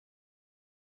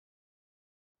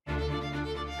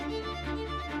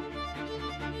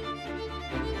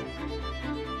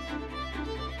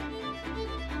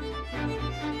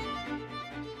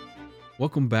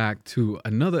Welcome back to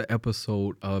another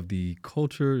episode of the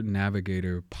Culture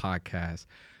Navigator podcast.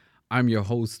 I'm your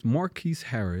host, Marquise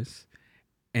Harris,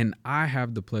 and I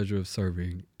have the pleasure of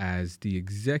serving as the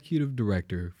Executive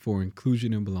Director for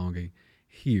Inclusion and Belonging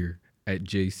here at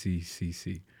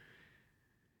JCCC.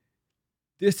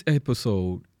 This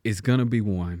episode is going to be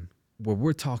one where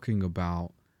we're talking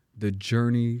about the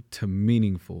journey to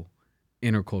meaningful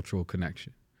intercultural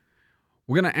connection.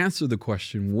 We're going to answer the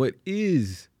question, what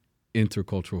is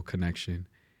intercultural connection?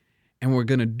 And we're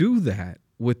going to do that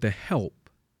with the help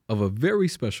of a very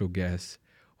special guest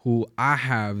who I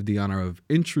have the honor of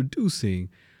introducing,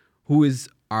 who is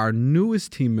our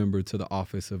newest team member to the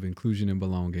Office of Inclusion and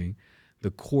Belonging,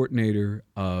 the coordinator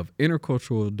of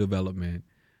intercultural development,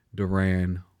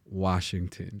 Duran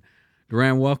Washington.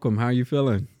 Duran, welcome. How are you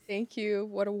feeling? Thank you.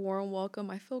 What a warm welcome.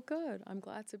 I feel good. I'm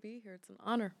glad to be here. It's an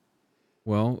honor.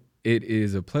 Well, it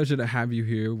is a pleasure to have you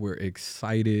here. We're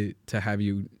excited to have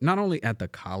you not only at the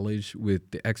college with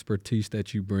the expertise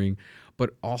that you bring,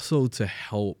 but also to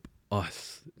help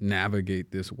us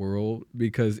navigate this world,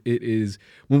 because it is,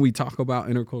 when we talk about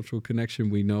intercultural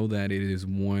connection, we know that it is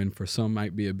one, for some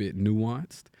might be a bit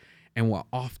nuanced, and we're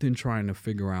often trying to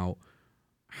figure out,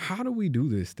 how do we do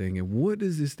this thing and what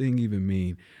does this thing even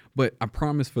mean? But I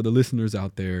promise for the listeners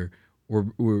out there,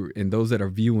 we're and those that are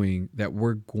viewing, that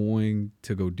we're going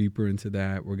to go deeper into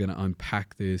that. We're going to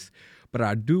unpack this. But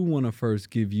I do want to first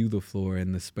give you the floor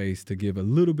and the space to give a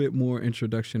little bit more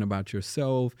introduction about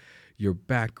yourself, your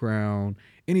background,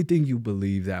 anything you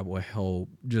believe that will help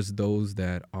just those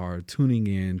that are tuning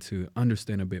in to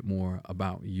understand a bit more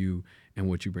about you and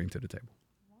what you bring to the table.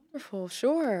 Wonderful.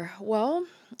 Sure. Well,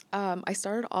 I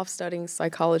started off studying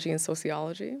psychology and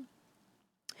sociology.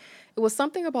 It was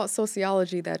something about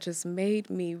sociology that just made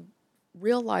me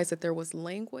realize that there was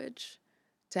language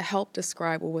to help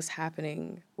describe what was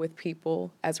happening with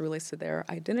people as it relates to their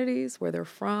identities, where they're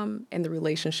from, and the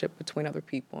relationship between other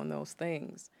people and those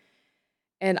things.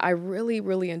 And I really,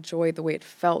 really enjoyed the way it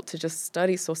felt to just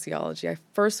study sociology. I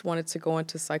first wanted to go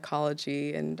into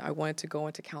psychology and I wanted to go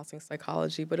into counseling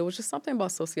psychology, but it was just something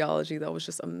about sociology that was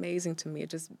just amazing to me. It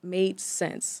just made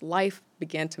sense. Life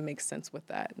began to make sense with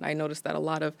that. And I noticed that a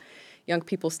lot of young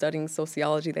people studying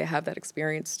sociology, they have that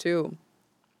experience too.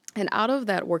 And out of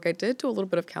that work, I did do a little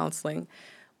bit of counseling.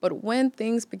 But when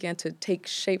things began to take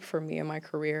shape for me in my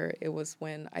career, it was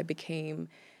when I became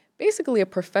basically a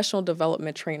professional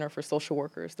development trainer for social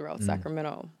workers throughout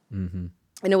Sacramento. Mm-hmm.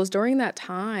 And it was during that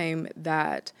time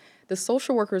that the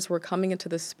social workers were coming into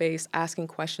this space asking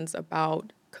questions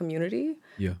about community,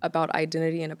 Yeah. about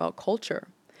identity, and about culture.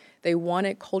 They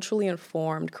wanted culturally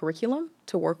informed curriculum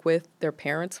to work with their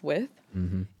parents with.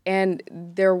 Mm-hmm. And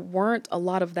there weren't a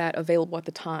lot of that available at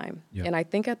the time. Yeah. And I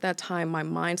think at that time, my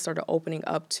mind started opening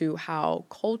up to how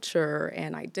culture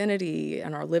and identity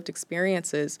and our lived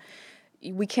experiences,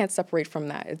 we can't separate from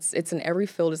that. It's in every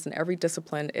field, it's in every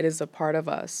discipline. It is a part of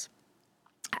us.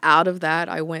 Out of that,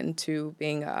 I went into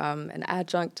being an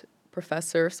adjunct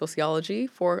professor of sociology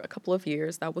for a couple of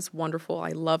years. That was wonderful. I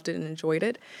loved it and enjoyed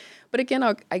it. But again,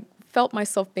 I felt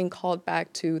myself being called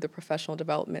back to the professional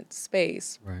development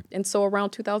space. Right. And so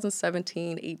around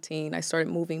 2017, 18, I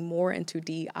started moving more into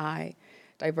DI,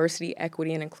 diversity,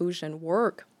 equity, and inclusion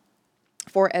work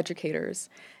for educators.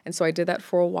 And so I did that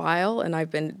for a while, and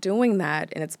I've been doing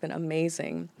that, and it's been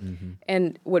amazing. Mm-hmm.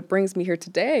 And what brings me here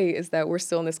today is that we're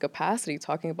still in this capacity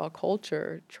talking about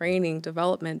culture, training,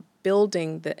 development,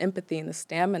 building the empathy and the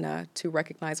stamina to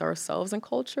recognize ourselves in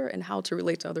culture and how to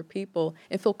relate to other people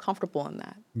and feel comfortable in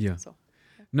that. Yeah. So,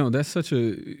 No, it's such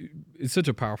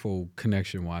a powerful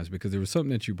connection wise, because there was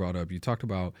something that you brought up. You talked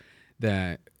about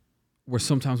that where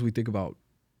sometimes we think about,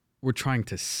 we're trying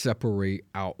to separate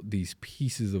out these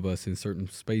pieces of us in certain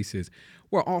spaces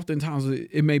where oftentimes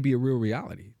it may be a real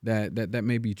reality that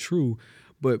may be true,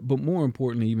 but more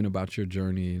importantly, even about your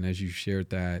journey. And as you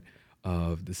shared that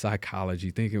of the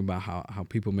psychology, thinking about how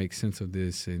people make sense of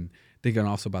this, and thinking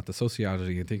also about the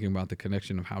sociology, and thinking about the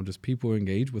connection of how just people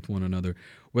engage with one another,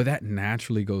 where that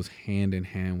naturally goes hand in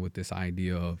hand with this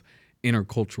idea of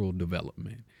intercultural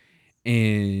development.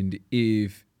 And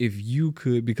if you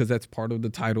could, because that's part of the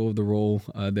title of the role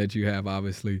that you have,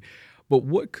 obviously, but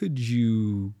what could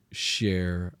you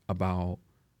share about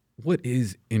what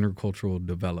is intercultural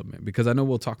development? Because I know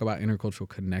we'll talk about intercultural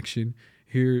connection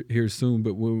here soon,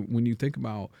 but when you think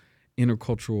about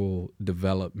intercultural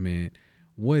development,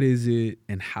 what is it,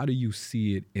 and how do you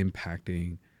see it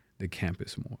impacting the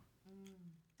campus more?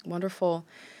 wonderful.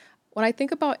 When I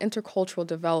think about intercultural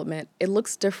development, it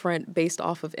looks different based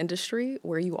off of industry,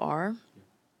 where you are.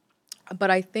 But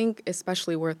I think,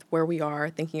 especially with where we are,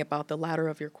 thinking about the latter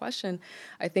of your question,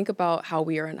 I think about how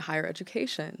we are in higher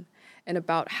education and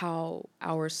about how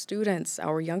our students,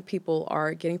 our young people,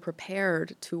 are getting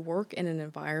prepared to work in an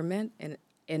environment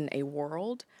in a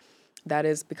world that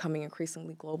is becoming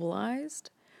increasingly globalized,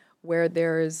 where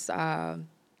there is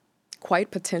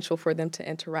quite potential for them to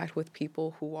interact with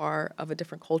people who are of a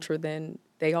different culture than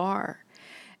they are.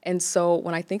 And so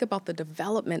when I think about the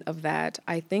development of that,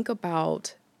 I think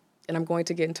about, and I'm going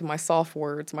to get into my soft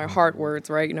words, my heart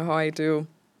words, right? You know how I do.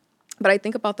 But I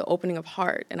think about the opening of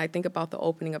heart and I think about the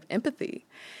opening of empathy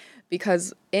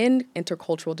because in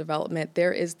intercultural development,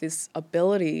 there is this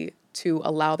ability to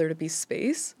allow there to be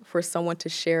space for someone to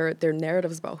share their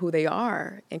narratives about who they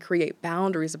are and create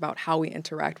boundaries about how we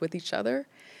interact with each other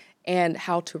and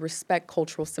how to respect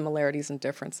cultural similarities and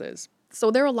differences. So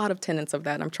there are a lot of tenets of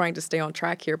that. I'm trying to stay on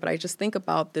track here, but I just think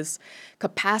about this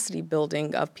capacity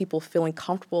building of people feeling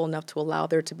comfortable enough to allow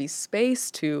there to be space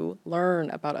to learn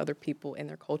about other people and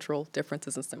their cultural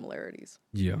differences and similarities.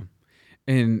 Yeah.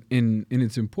 And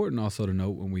it's important also to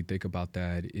note when we think about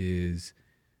that is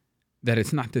that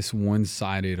it's not this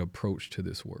one-sided approach to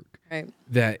this work. Right.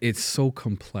 That it's so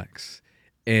complex.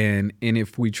 And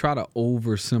if we try to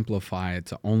oversimplify it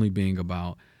to only being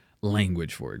about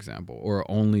language, for example, or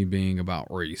only being about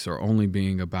race, or only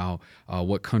being about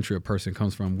what country a person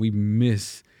comes from, we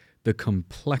miss the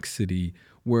complexity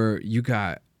where you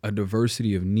got a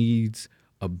diversity of needs,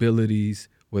 abilities,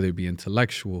 whether it be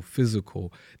intellectual,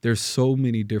 physical. There's so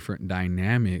many different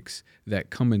dynamics that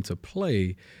come into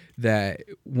play that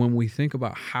when we think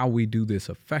about how we do this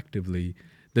effectively,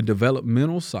 the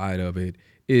developmental side of it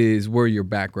is where your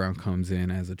background comes in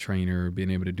as a trainer, being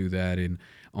able to do that and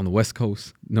on the West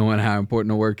Coast, knowing how important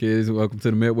the work is. Welcome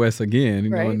to the Midwest again,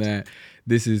 knowing Right. that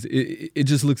this is it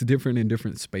just looks different in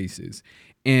different spaces.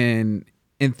 And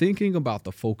thinking about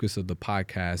the focus of the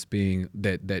podcast being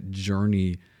that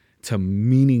journey to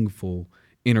meaningful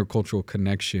intercultural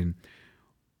connection,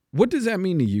 what does that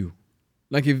mean to you?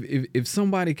 Like if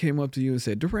somebody came up to you and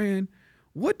said, Duran,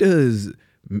 what does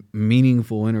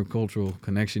meaningful intercultural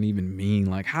connection even mean?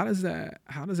 Like how does that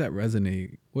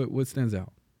resonate? What stands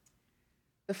out?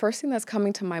 The first thing that's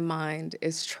coming to my mind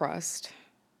is trust.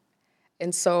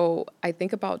 And so I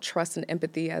think about trust and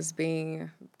empathy as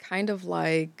being kind of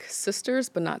like sisters,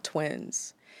 but not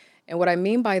twins. And what I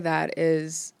mean by that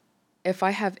is if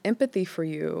I have empathy for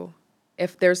you,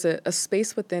 if there's a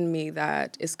space within me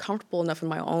that is comfortable enough in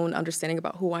my own understanding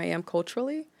about who I am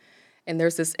culturally, and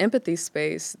there's this empathy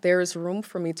space, there is room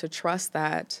for me to trust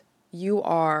that you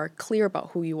are clear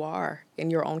about who you are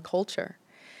in your own culture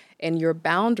and your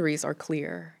boundaries are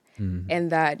clear Mm-hmm. and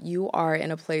that you are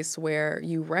in a place where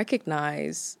you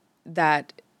recognize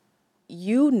that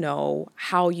you know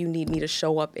how you need me to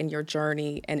show up in your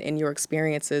journey and in your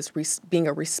experiences, being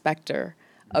a respecter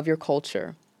of your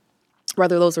culture,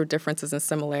 whether those are differences and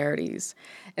similarities.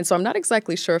 And so I'm not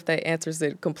exactly sure if that answers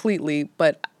it completely,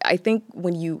 but I think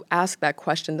when you ask that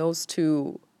question, those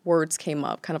two words came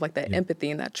up, kind of like that Yeah.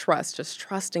 empathy and that trust, just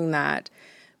trusting that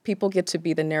people get to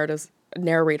be the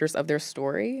narrators of their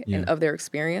story and Yeah. of their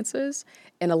experiences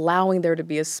and allowing there to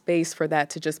be a space for that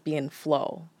to just be in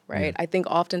flow, Yeah. right? I think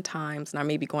oftentimes, and I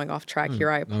may be going off track Mm,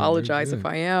 here, I no, you're apologize if good.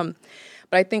 I am,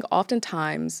 but I think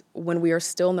oftentimes when we are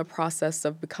still in the process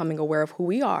of becoming aware of who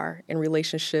we are in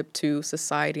relationship to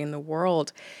society and the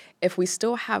world, if we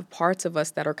still have parts of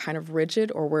us that are kind of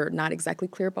rigid or we're not exactly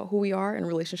clear about who we are in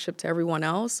relationship to everyone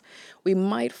else, we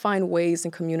might find ways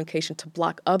in communication to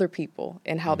block other people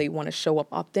and how Yeah. they want to show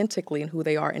up authentically in who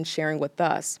they are and sharing with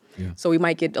us. Yeah. So we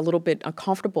might get a little bit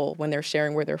uncomfortable when they're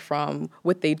sharing where they're from,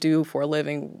 what they do for a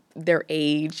living, their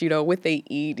age, what they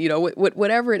eat,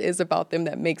 whatever it is about them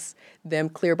that makes them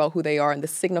clear about who they are and the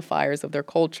signifiers of their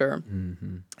culture.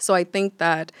 Mm-hmm. So I think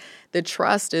that the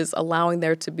trust is allowing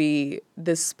there to be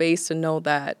this space to know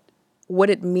that what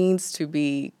it means to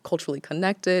be culturally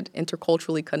connected,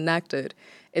 interculturally connected,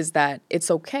 is that it's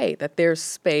okay, that there's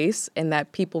space and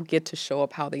that people get to show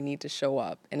up how they need to show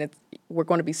up. And we're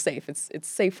going to be safe. It's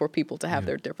safe for people to have Yeah.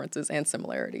 their differences and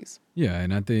similarities. Yeah.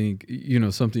 And I think,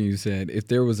 something you said, if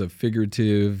there was a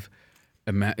figurative,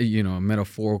 a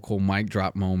metaphorical mic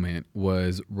drop moment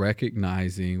was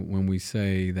recognizing when we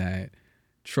say that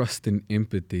trust and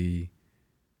empathy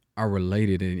are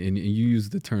related, and you use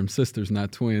the term sisters,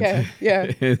 not twins.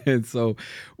 Yeah, yeah. And so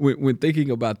when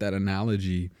thinking about that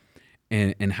analogy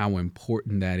and how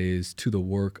important that is to the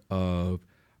work of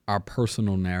our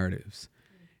personal narratives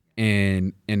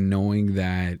and knowing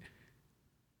that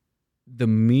the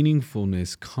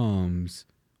meaningfulness comes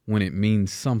when it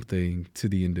means something to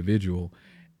the individual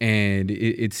And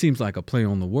it seems like a play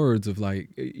on the words of like,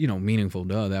 meaningful.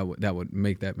 Duh, that would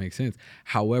make sense.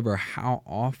 However, how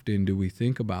often do we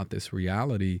think about this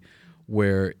reality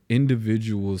where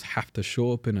individuals have to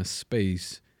show up in a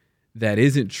space that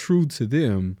isn't true to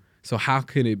them? So how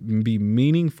can it be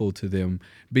meaningful to them?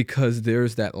 Because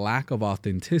there's that lack of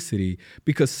authenticity,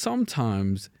 because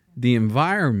sometimes the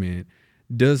environment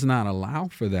does not allow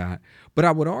for that. But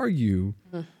I would argue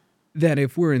that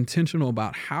if we're intentional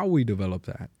about how we develop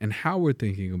that and how we're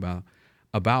thinking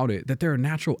about it, that there are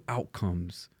natural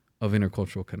outcomes of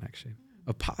intercultural connection,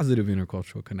 of positive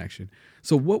intercultural connection.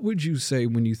 So what would you say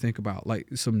when you think about like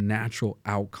some natural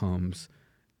outcomes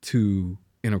to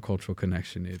intercultural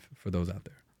connection, if for those out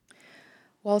there?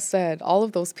 Well said. All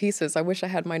of those pieces. I wish I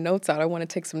had my notes out. I want to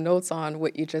take some notes on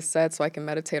what you just said so I can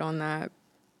meditate on that.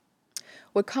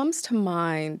 What comes to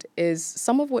mind is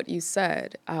some of what you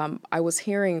said. I was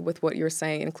hearing with what you're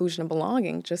saying, inclusion and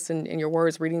belonging, just in your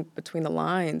words, reading between the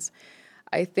lines.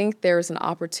 I think there's an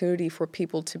opportunity for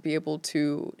people to be able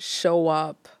to show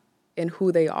up in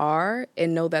who they are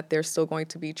and know that they're still going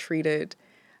to be treated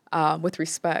with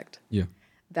respect. Yeah.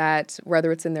 That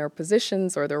whether it's in their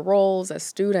positions or their roles as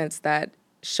students, that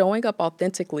showing up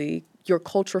authentically, your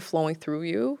culture flowing through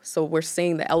you. So we're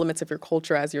seeing the elements of your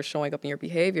culture as you're showing up in your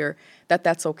behavior,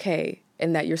 that's okay.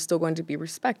 And that you're still going to be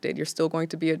respected. You're still going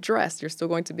to be addressed. You're still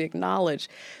going to be acknowledged.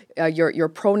 Your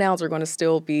pronouns are going to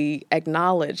still be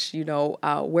acknowledged,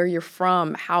 where you're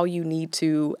from, how you need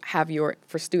to have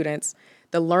for students,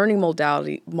 the learning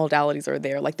modalities are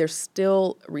there. Like they're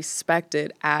still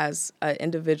respected as an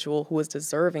individual who is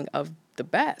deserving of the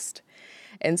best.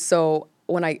 And so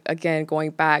again,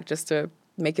 going back just to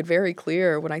make it very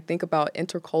clear, when I think about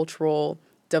intercultural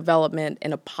development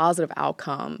and a positive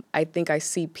outcome, I think I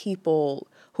see people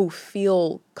who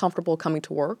feel comfortable coming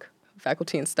to work,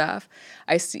 faculty and staff.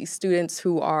 I see students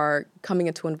who are coming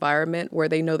into an environment where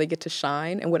they know they get to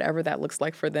shine and whatever that looks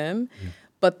like for them. Yeah.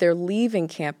 But they're leaving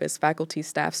campus, faculty,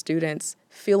 staff, students,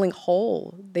 feeling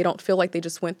whole. They don't feel like they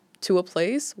just went to a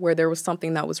place where there was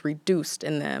something that was reduced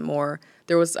in them, or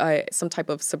there was some type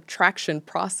of subtraction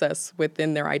process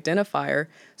within their identifier.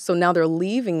 So now they're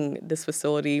leaving this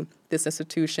facility, this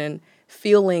institution,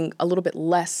 feeling a little bit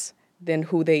less than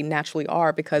who they naturally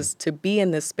are, because to be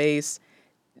in this space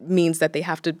means that they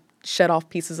have to shed off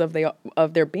pieces of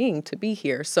their being to be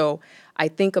here. So I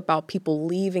think about people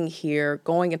leaving here,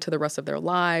 going into the rest of their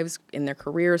lives, in their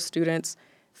careers, students,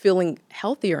 feeling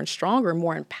healthier and stronger,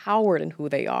 more empowered in who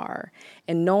they are,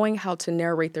 and knowing how to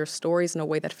narrate their stories in a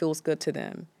way that feels good to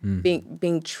them,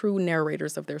 being true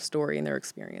narrators of their story and their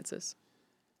experiences.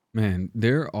 Man,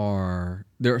 there are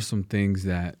some things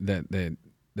that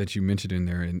you mentioned in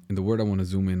there, and the word I want to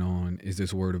zoom in on is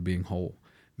this word of being whole,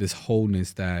 this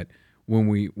wholeness that when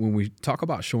we talk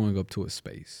about showing up to a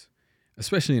space,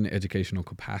 especially in an educational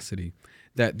capacity,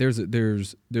 that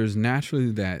there's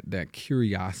naturally that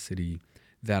curiosity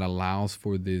that allows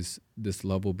for this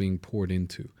level being poured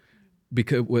into,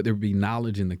 because whether it be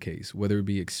knowledge in the case, whether it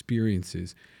be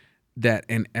experiences, that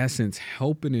in essence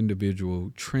help an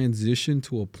individual transition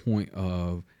to a point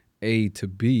of A to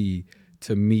B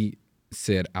to meet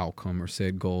said outcome or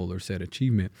said goal or said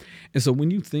achievement. And so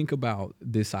when you think about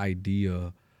this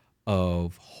idea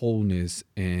of wholeness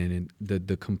and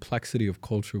the complexity of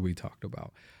culture we talked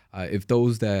about, if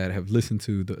those that have listened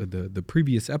to the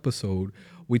previous episode,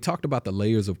 we talked about the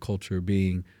layers of culture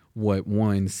being what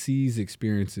one sees,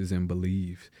 experiences, and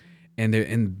believes, and they're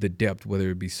in the depth, whether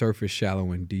it be surface,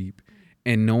 shallow, and deep,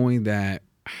 and knowing that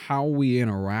how we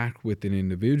interact with an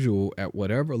individual at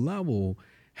whatever level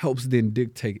helps then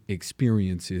dictate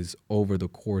experiences over the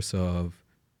course of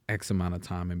X amount of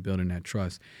time and building that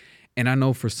trust. And I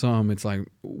know for some, it's like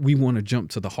we want to jump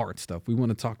to the hard stuff. We want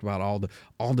to talk about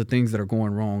all the things that are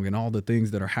going wrong and all the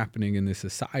things that are happening in this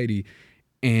society.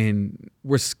 And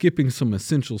we're skipping some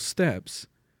essential steps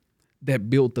that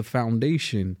build the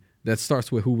foundation that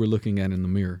starts with who we're looking at in the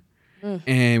mirror.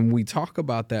 And we talk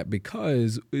about that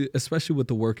because, especially with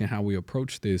the work and how we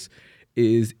approach this,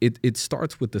 is it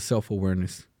starts with the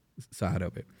self-awareness side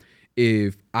of it.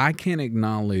 If I can't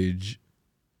acknowledge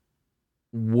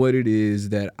what it is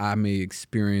that I may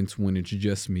experience when it's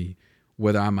just me,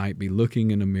 whether I might be looking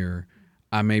in a mirror,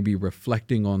 I may be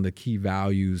reflecting on the key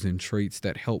values and traits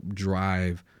that help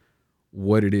drive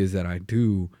what it is that I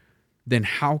do, then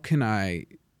how can I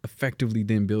effectively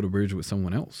then build a bridge with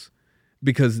someone else?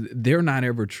 Because they're not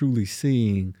ever truly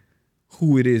seeing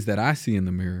who it is that I see in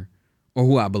the mirror or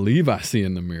who I believe I see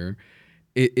in the mirror.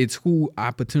 It's who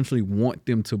I potentially want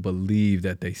them to believe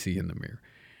that they see in the mirror.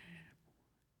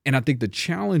 And I think the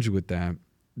challenge with that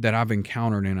that I've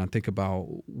encountered, and I think about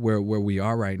where we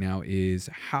are right now, is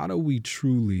how do we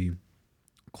truly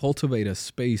cultivate a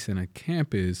space and a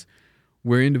campus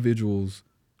where individuals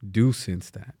do sense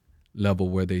that level,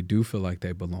 where they do feel like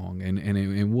they belong.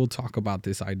 And we'll talk about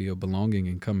this idea of belonging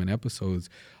in coming episodes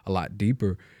a lot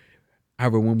deeper.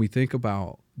 However, when we think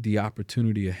about the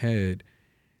opportunity ahead,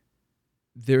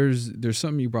 there's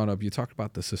something you brought up. You talked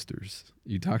about the sisters.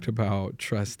 You talked about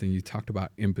trust, and you talked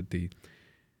about empathy.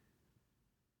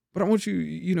 But I want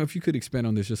you, if you could expand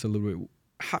on this just a little bit.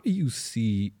 How do you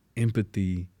see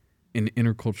empathy and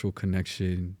intercultural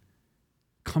connection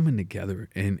coming together,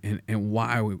 and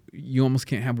why you almost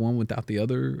can't have one without the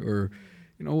other? Or,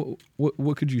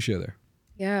 what could you share there?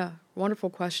 Yeah, wonderful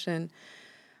question.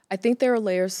 I think there are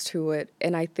layers to it,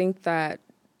 and I think that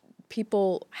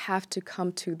people have to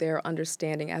come to their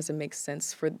understanding as it makes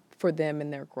sense for them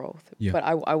and their growth. Yeah. But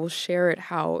I will share it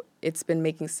how it's been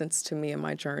making sense to me in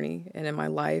my journey and in my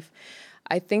life.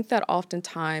 I think that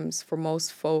oftentimes for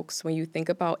most folks, when you think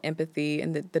about empathy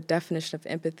and the definition of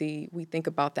empathy, we think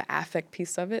about the affect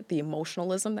piece of it, the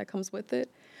emotionalism that comes with it.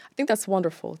 I think that's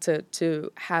wonderful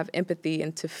to have empathy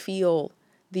and to feel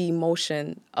the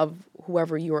emotion of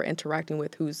whoever you are interacting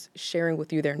with, who's sharing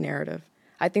with you their narrative.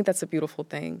 I think that's a beautiful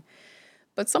thing.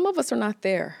 But some of us are not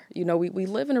there. We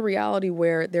live in a reality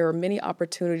where there are many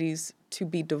opportunities to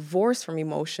be divorced from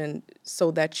emotion so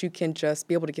that you can just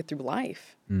be able to get through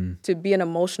life. To be an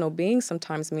emotional being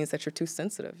sometimes means that you're too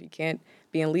sensitive. You can't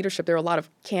be in leadership. There are a lot of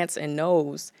can'ts and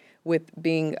no's with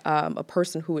being a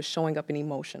person who is showing up in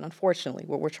emotion. Unfortunately,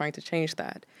 we're trying to change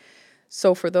that.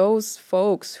 So for those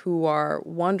folks who are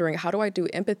wondering, how do I do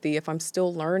empathy if I'm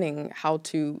still learning how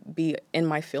to be in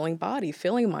my feeling body,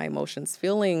 feeling my emotions,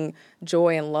 feeling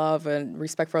joy and love and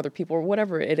respect for other people, or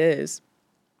whatever it is?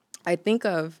 I think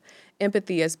of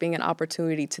empathy as being an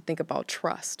opportunity to think about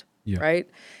trust, right?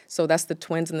 So that's the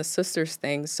twins and the sisters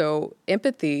thing. So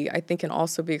empathy, I think, can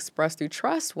also be expressed through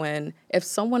trust when if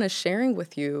someone is sharing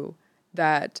with you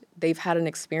that they've had an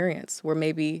experience where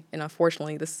maybe, and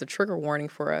unfortunately this is a trigger warning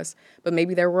for us, but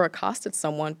maybe they were accosted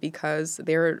someone because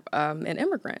they're an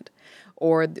immigrant,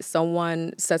 or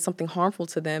someone said something harmful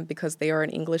to them because they are an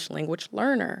English language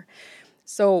learner.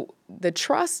 So the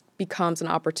trust becomes an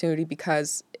opportunity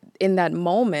because in that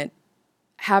moment,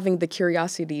 having the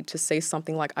curiosity to say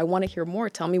something like, I want to hear more.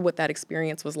 Tell me what that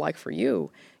experience was like for you.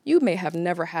 You may have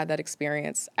never had that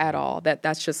experience at all.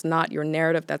 That's just not your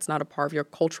narrative. That's not a part of your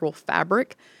cultural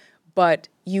fabric. But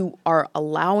you are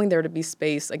allowing there to be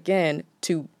space, again,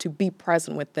 to be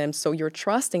present with them. So you're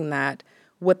trusting that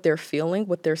what they're feeling,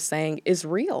 what they're saying is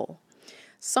real.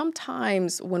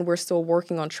 Sometimes when we're still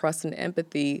working on trust and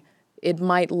empathy, it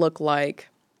might look like,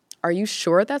 are you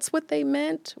sure that's what they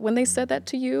meant when they said that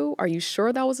to you? Are you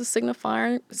sure that was a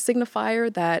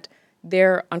signifier that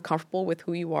they're uncomfortable with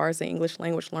who you are as an English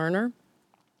language learner?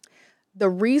 The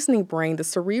reasoning brain, the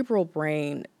cerebral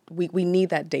brain, we need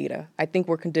that data. I think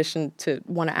we're conditioned to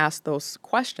want to ask those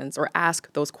questions.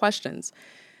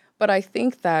 But I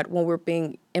think that when we're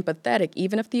being empathetic,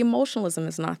 even if the emotionalism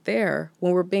is not there,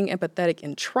 when we're being empathetic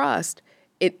in trust,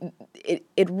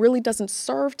 it really doesn't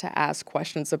serve to ask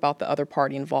questions about the other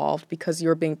party involved because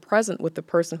you're being present with the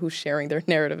person who's sharing their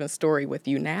narrative and story with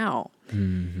you now.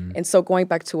 Mm-hmm. And so going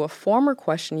back to a former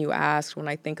question you asked, when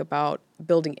I think about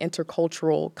building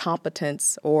intercultural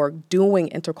competence or doing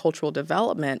intercultural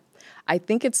development, I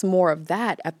think it's more of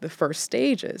that at the first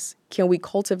stages. Can we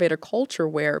cultivate a culture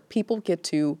where people get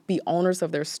to be owners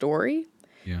of their story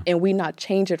and we not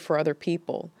change it for other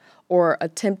people, or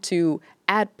attempt to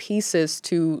add pieces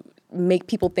to make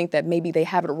people think that maybe they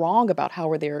have it wrong about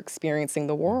how they're experiencing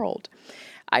the world?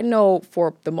 I know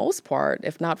for the most part,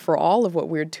 if not for all of what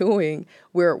we're doing,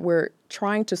 we're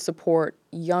trying to support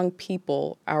young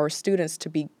people, our students, to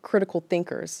be critical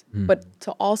thinkers, but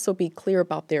to also be clear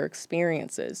about their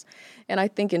experiences. And I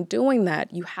think in doing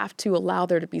that, you have to allow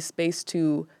there to be space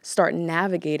to start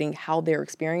navigating how they're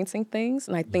experiencing things.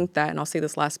 And I think that, and I'll say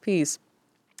this last piece,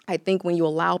 I think when you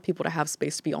allow people to have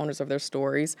space to be owners of their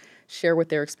stories, share what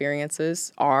their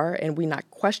experiences are, and we not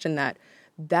question that,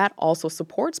 that also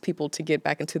supports people to get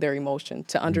back into their emotion,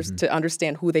 to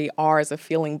understand who they are as a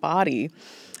feeling body,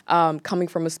 coming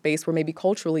from a space where maybe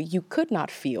culturally you could not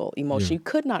feel emotion, you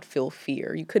could not feel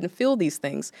fear, you couldn't feel these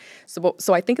things.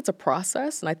 So I think it's a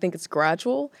process, and I think it's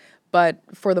gradual. But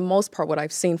for the most part, what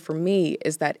I've seen for me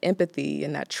is that empathy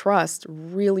and that trust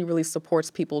really, really supports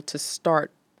people to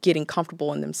start getting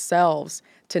comfortable in themselves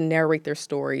to narrate their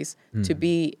stories, to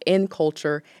be in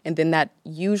culture, and then that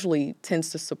usually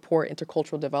tends to support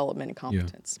intercultural development and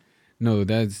competence. No,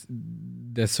 that's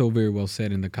so very well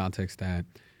said in the context that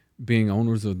being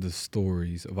owners of the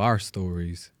stories, of our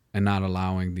stories, and not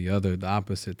allowing the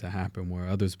opposite to happen, where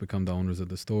others become the owners of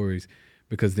the stories,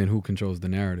 because then who controls the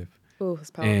narrative? Ooh,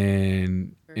 it's powerful.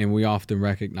 And we often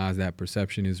recognize that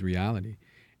perception is reality.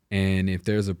 And if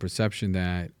there's a perception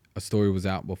that a story was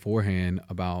out beforehand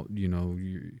about,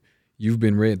 you've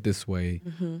been read this way,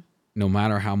 no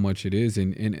matter how much it is,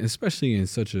 and especially in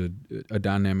such a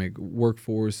dynamic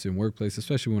workforce and workplace,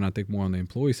 especially when I think more on the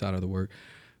employee side of the work,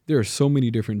 there are so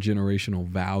many different generational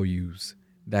values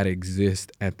that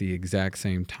exist at the exact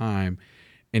same time.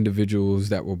 Individuals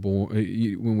that were born,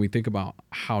 when we think about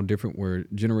how different we're,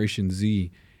 Generation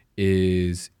Z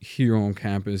is here on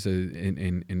campus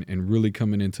and really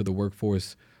coming into the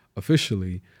workforce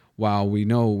officially, while we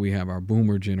know we have our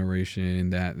boomer generation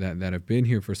that have been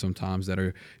here for some times, that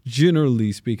are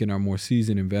generally speaking are more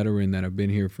seasoned and veteran, that have been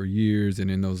here for years and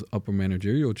in those upper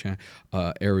managerial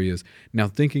areas. Now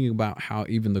thinking about how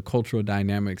even the cultural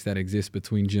dynamics that exist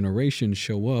between generations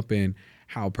show up in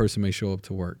how a person may show up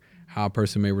to work, how a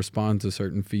person may respond to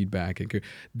certain feedback.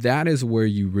 That is where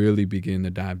you really begin to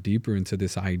dive deeper into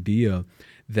this idea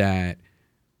that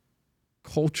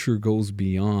culture goes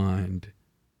beyond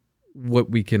what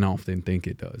we can often think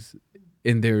it does.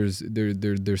 And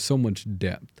there's so much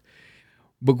depth.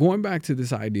 But going back to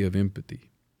this idea of empathy,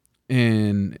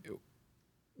 and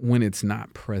when it's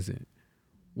not present,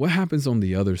 what happens on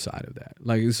the other side of that?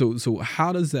 Like, so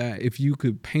how does that, if you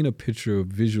could paint a picture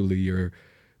visually, or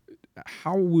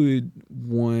how would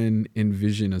one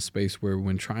envision a space where,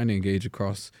 when trying to engage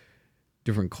across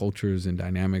different cultures and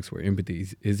dynamics where empathy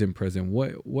isn't present,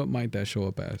 what might that show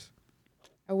up as?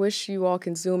 I wish you all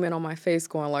can zoom in on my face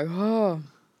going like, oh,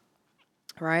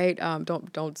 right?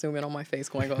 Don't zoom in on my face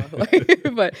going,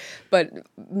 oh. but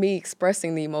me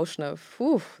expressing the emotion of,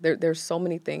 whew, there's so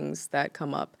many things that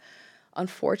come up.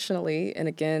 Unfortunately, and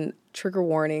again, trigger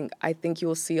warning, I think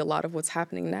you'll see a lot of what's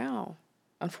happening now,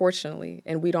 unfortunately.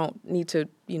 And we don't need to,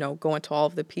 go into all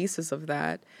of the pieces of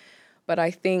that. But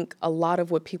I think a lot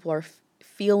of what people are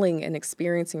feeling and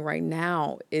experiencing right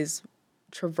now is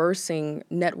traversing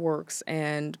networks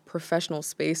and professional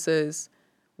spaces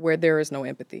where there is no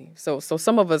empathy. So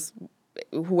some of us,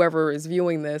 whoever is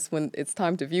viewing this, when it's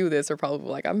time to view this, are probably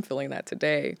like, I'm feeling that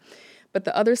today. But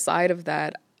the other side of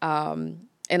that, and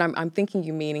I'm thinking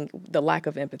you meaning the lack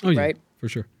of empathy, Oh, yeah, right? for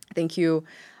sure. Thank you.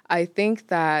 I think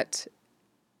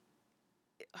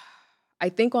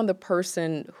on the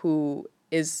person who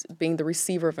is being the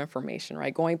receiver of information,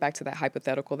 right? Going back to that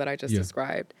hypothetical that I just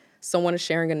described. Someone is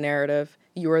sharing a narrative.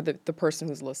 You're the person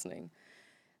who's listening.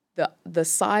 The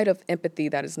side of empathy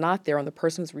that is not there on the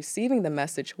person who's receiving the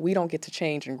message, we don't get to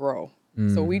change and grow.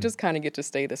 So we just kind of get to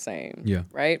stay the same,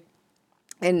 right?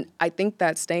 And I think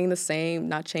that staying the same,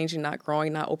 not changing, not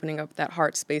growing, not opening up that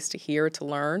heart space to hear, to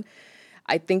learn,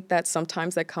 I think that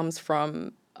sometimes that comes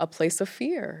from a place of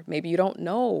fear. Maybe you don't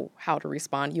know how to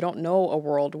respond. You don't know a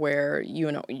world where,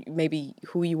 maybe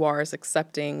who you are is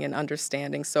accepting and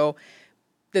understanding. So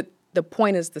the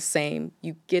point is the same.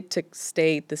 You get to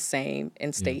stay the same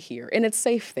and stay here. And it's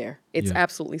safe there. It's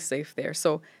absolutely safe there.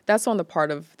 So that's on the part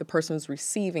of the person who's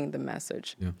receiving the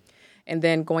message. Yeah. And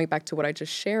then going back to what I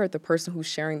just shared, the person who's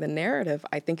sharing the narrative,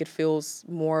 I think it feels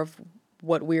more of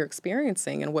what we're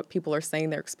experiencing, and what people are saying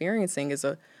they're experiencing is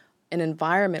an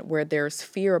environment where there's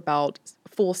fear about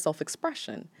full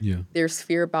self-expression. Yeah. There's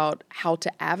fear about how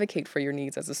to advocate for your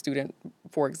needs as a student,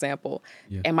 for example.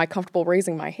 Yeah. Am I comfortable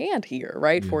raising my hand here,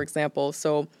 right? Yeah. For example,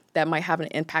 so that might have an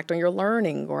impact on your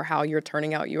learning or how you're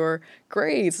turning out your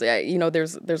grades.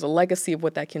 There's a legacy of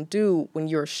what that can do when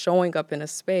you're showing up in a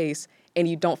space and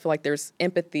you don't feel like there's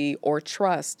empathy or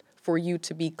trust for you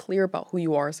to be clear about who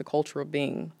you are as a cultural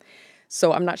being.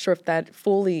 So I'm not sure if that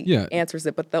fully answers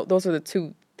it, but those are the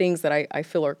two things that I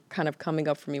feel are kind of coming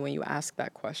up for me when you ask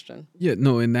that question. Yeah,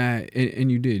 no,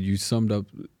 and you did. You summed up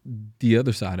the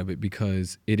other side of it,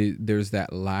 because there's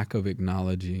that lack of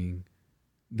acknowledging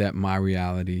that my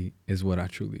reality is what I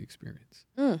truly experience.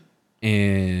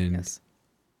 And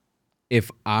if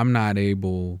I'm not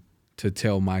able to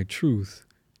tell my truth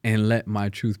and let my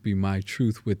truth be my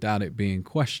truth without it being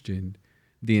questioned,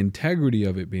 the integrity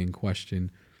of it being questioned,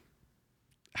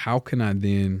 how can I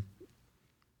then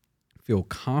feel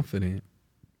confident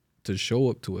to show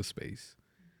up to a space,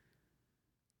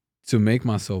 to make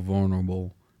myself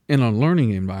vulnerable in a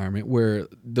learning environment where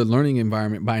the learning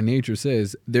environment by nature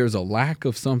says there's a lack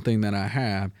of something that I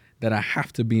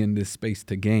have to be in this space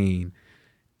to gain.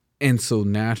 And so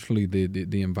naturally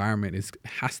the environment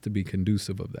has to be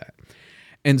conducive of that.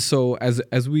 And so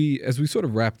as we sort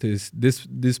of wrap this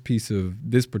piece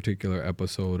of this particular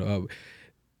episode up,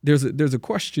 there's a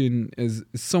question, as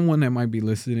someone that might be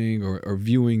listening or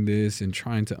viewing this and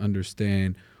trying to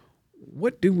understand,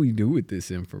 what do we do with this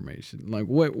information? Like,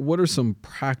 what are some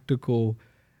practical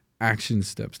action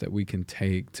steps that we can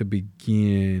take to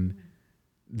begin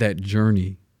that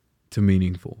journey to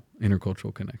meaningful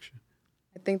intercultural connection?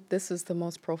 I think this is the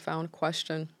most profound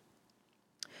question.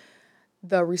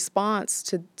 The response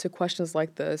to questions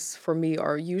like this for me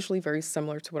are usually very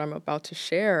similar to what I'm about to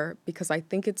share because I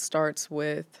think it starts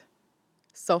with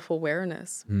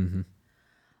self-awareness. Mm-hmm.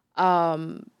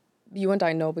 You and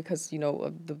I know because,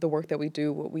 of the work that we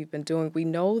do, what we've been doing, we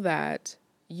know that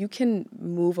you can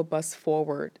move a bus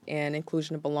forward in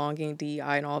inclusion and belonging,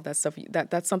 DEI, and all of that stuff.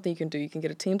 That's something you can do. You can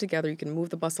get a team together, you can move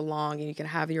the bus along, and you can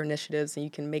have your initiatives, and you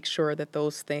can make sure that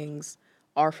those things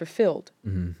are fulfilled.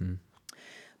 Mm-hmm.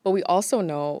 But we also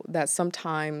know that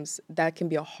sometimes that can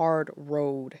be a hard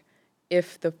road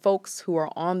if the folks who are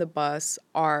on the bus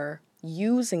are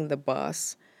using the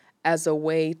bus as a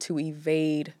way to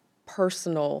evade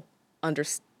personal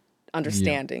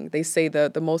understanding. They say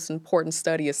the most important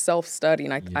study is self-study,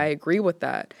 and I agree with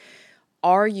that.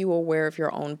 Are you aware of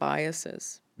your own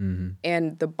biases? Mm-hmm.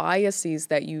 And the biases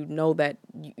that you know that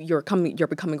you're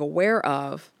becoming aware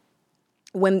of,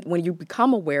 when you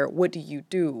become aware, what do you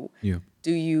do? Yeah.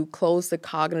 Do you close the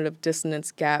cognitive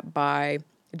dissonance gap by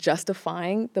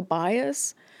justifying the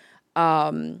bias?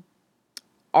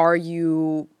 Are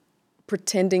you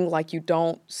pretending like you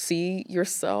don't see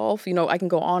yourself? I can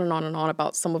go on and on and on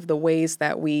about some of the ways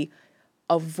that we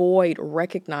avoid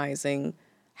recognizing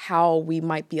how we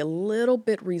might be a little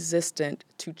bit resistant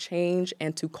to change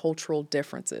and to cultural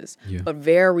differences, but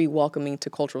very welcoming to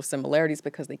cultural similarities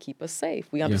because they keep us safe.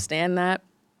 We understand that.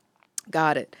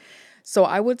 Got it. So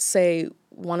I would say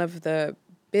one of the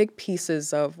big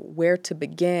pieces of where to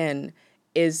begin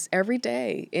is every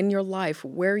day in your life,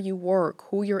 where you work,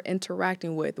 who you're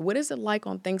interacting with. What is it like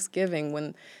on Thanksgiving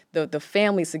when the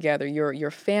family's together,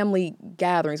 your family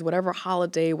gatherings, whatever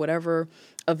holiday, whatever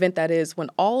event that is, when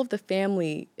all of the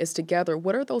family is together,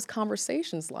 what are those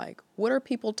conversations like? What are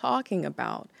people talking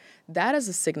about? That is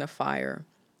a signifier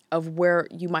of where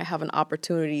you might have an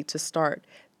opportunity to start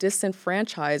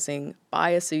disenfranchising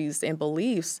biases and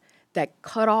beliefs that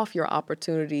cut off your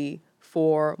opportunity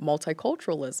for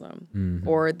multiculturalism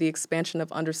or the expansion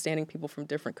of understanding people from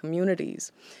different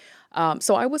communities.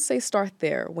 So I would say start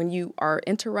there. When you are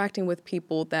interacting with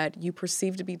people that you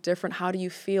perceive to be different, how do you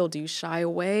feel? Do you shy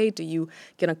away? Do you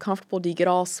get uncomfortable? Do you get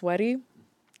all sweaty?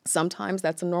 Sometimes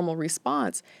that's a normal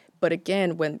response. But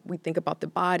again, when we think about the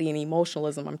body and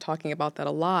emotionalism, I'm talking about that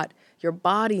a lot. Your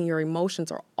body and your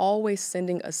emotions are always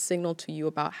sending a signal to you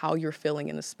about how you're feeling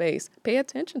in the space. Pay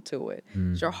attention to it.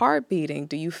 Is your heart beating?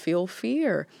 Do you feel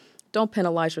fear? Don't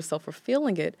penalize yourself for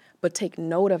feeling it, but take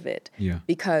note of it. Yeah.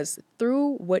 Because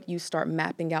through what you start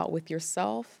mapping out with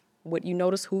yourself, what you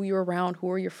notice who you're around,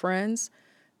 who are your friends,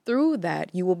 through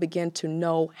that, you will begin to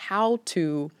know how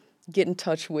to get in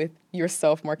touch with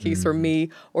yourself, Marquise, or me,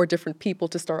 or different people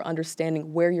to start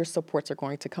understanding where your supports are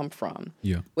going to come from.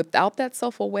 Yeah. Without that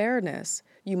self-awareness,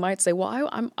 you might say, well,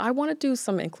 I want to do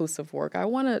some inclusive work. I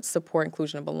want to support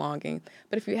inclusion and belonging.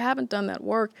 But if you haven't done that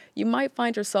work, you might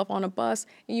find yourself on a bus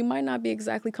and you might not be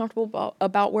exactly comfortable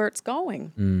about where it's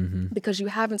going because you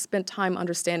haven't spent time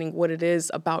understanding what it is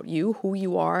about you, who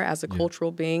you are as a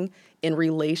cultural being in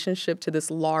relationship to this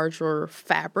larger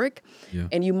fabric. Yeah.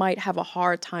 And you might have a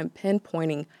hard time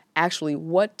pinpointing actually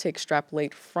what to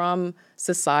extrapolate from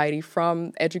society,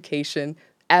 from education,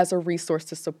 as a resource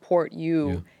to support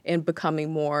you in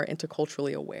becoming more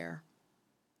interculturally aware.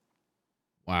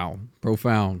 Wow.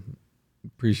 Profound.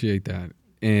 Appreciate that.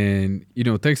 And,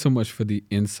 thanks so much for the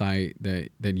insight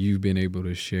that you've been able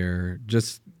to share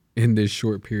just in this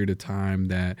short period of time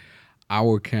that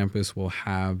our campus will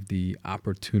have the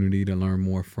opportunity to learn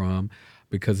more from,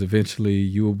 because eventually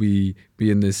you will be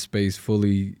in this space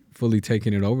fully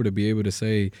taking it over to be able to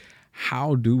say,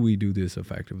 how do we do this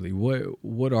effectively?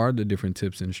 What are the different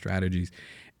tips and strategies?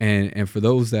 And for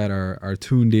those that are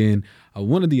tuned in,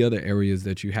 one of the other areas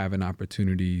that you have an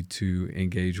opportunity to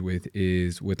engage with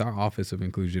is with our Office of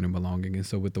Inclusion and Belonging. And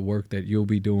so with the work that you'll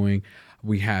be doing,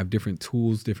 we have different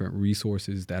tools, different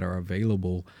resources that are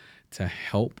available to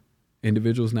help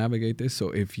individuals navigate this.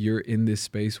 So if you're in this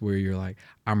space where you're like,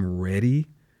 I'm ready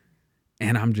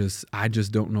and I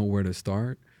just don't know where to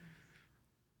start,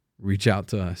 reach out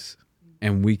to us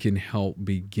and we can help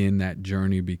begin that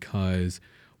journey, because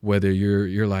whether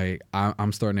you're like,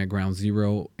 I'm starting at ground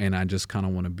zero and I just kind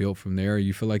of want to build from there,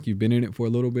 you feel like you've been in it for a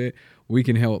little bit, we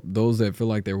can help those that feel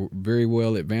like they're very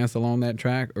well advanced along that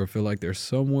track or feel like they're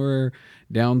somewhere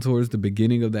down towards the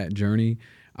beginning of that journey.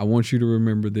 I want you to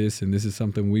remember this, and this is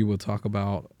something we will talk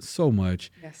about so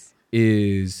much, Yes.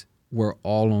 is we're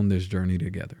all on this journey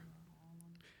together.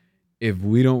 if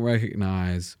we don't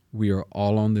recognize we are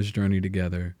all on this journey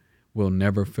together, we'll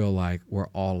never feel like we're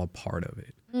all a part of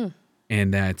it. Mm.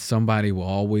 And that somebody will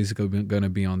always going to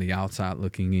be on the outside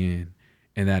looking in.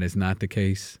 And that is not the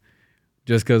case.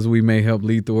 Just because we may help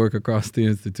lead the work across the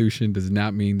institution does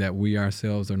not mean that we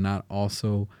ourselves are not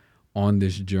also on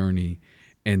this journey.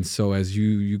 And so as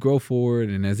you go forward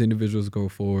and as individuals go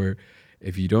forward,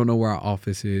 if you don't know where our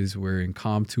office is, we're in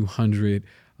COM 200.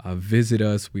 Visit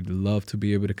us. We'd love to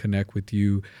be able to connect with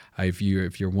you. If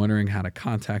you're wondering how to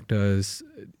contact us,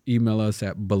 email us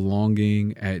at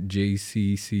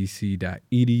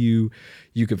belonging@jccc.edu.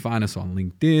 You can find us on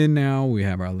LinkedIn now. We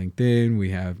have our LinkedIn. We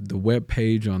have the web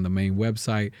page on the main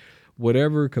website.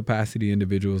 Whatever capacity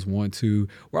individuals want to.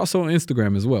 We're also on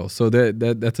Instagram as well. So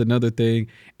that's another thing.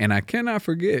 And I cannot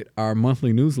forget our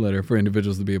monthly newsletter for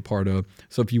individuals to be a part of.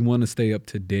 So if you want to stay up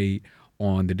to date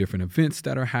on the different events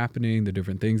that are happening, the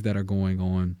different things that are going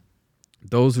on,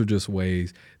 those are just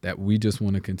ways that we just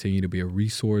want to continue to be a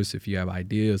resource. If you have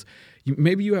ideas,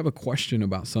 maybe you have a question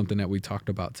about something that we talked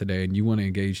about today and you want to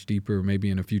engage deeper,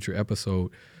 maybe in a future episode,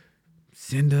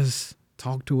 send us,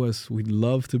 talk to us. We'd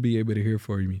love to be able to hear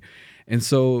from you. And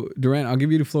so, Durant, I'll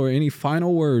give you the floor. Any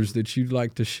final words that you'd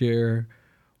like to share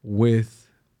with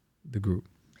the group?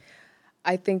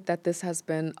 I think that this has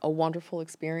been a wonderful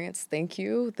experience. Thank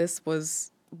you. This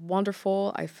was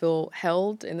wonderful. I feel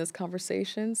held in this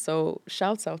conversation. So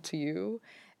shouts out to you.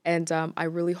 And I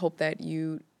really hope that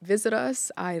you visit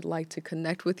us. I'd like to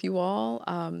connect with you all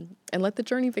and let the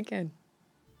journey begin.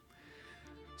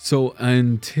 So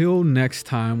until next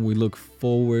time, we look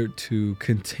forward to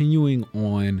continuing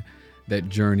on that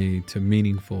journey to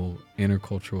meaningful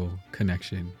intercultural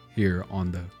connection here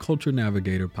on the Culture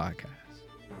Navigator podcast.